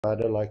I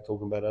don't like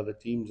talking about other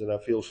teams, and I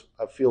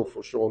feel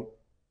for Shaun.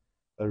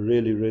 I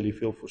really, really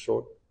feel for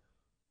Shaun.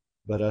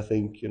 But I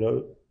think,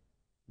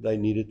 they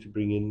needed to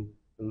bring in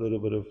a little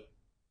bit of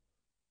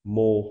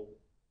more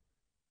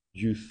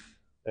youth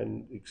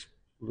and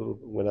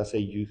when I say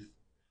youth,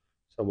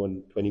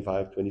 someone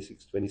 25,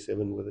 26,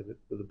 27 with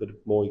a bit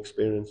more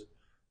experience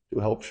to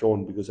help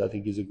Shaun because I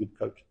think he's a good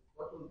coach.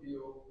 What would be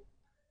your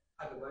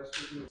advice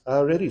to him? I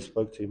already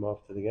spoke to him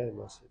after the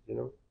game. I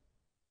said,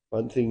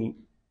 one thing,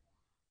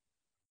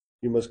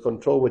 you must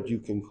control what you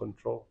can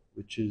control,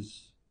 which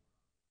is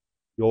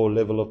your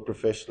level of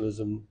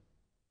professionalism,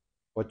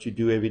 what you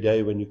do every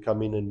day when you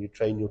come in and you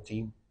train your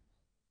team,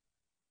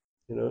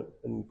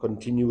 and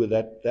continue with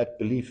that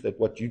belief that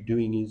what you're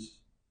doing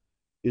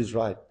is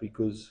right,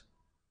 because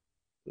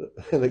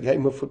the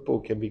game of football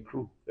can be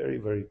cruel, very,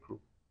 very cruel,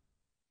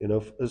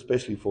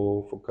 especially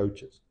for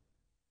coaches,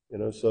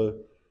 so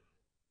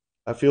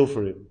I feel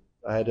for him.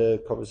 I had a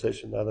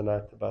conversation the other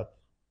night about,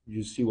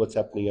 you see what's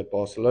happening at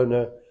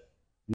Barcelona.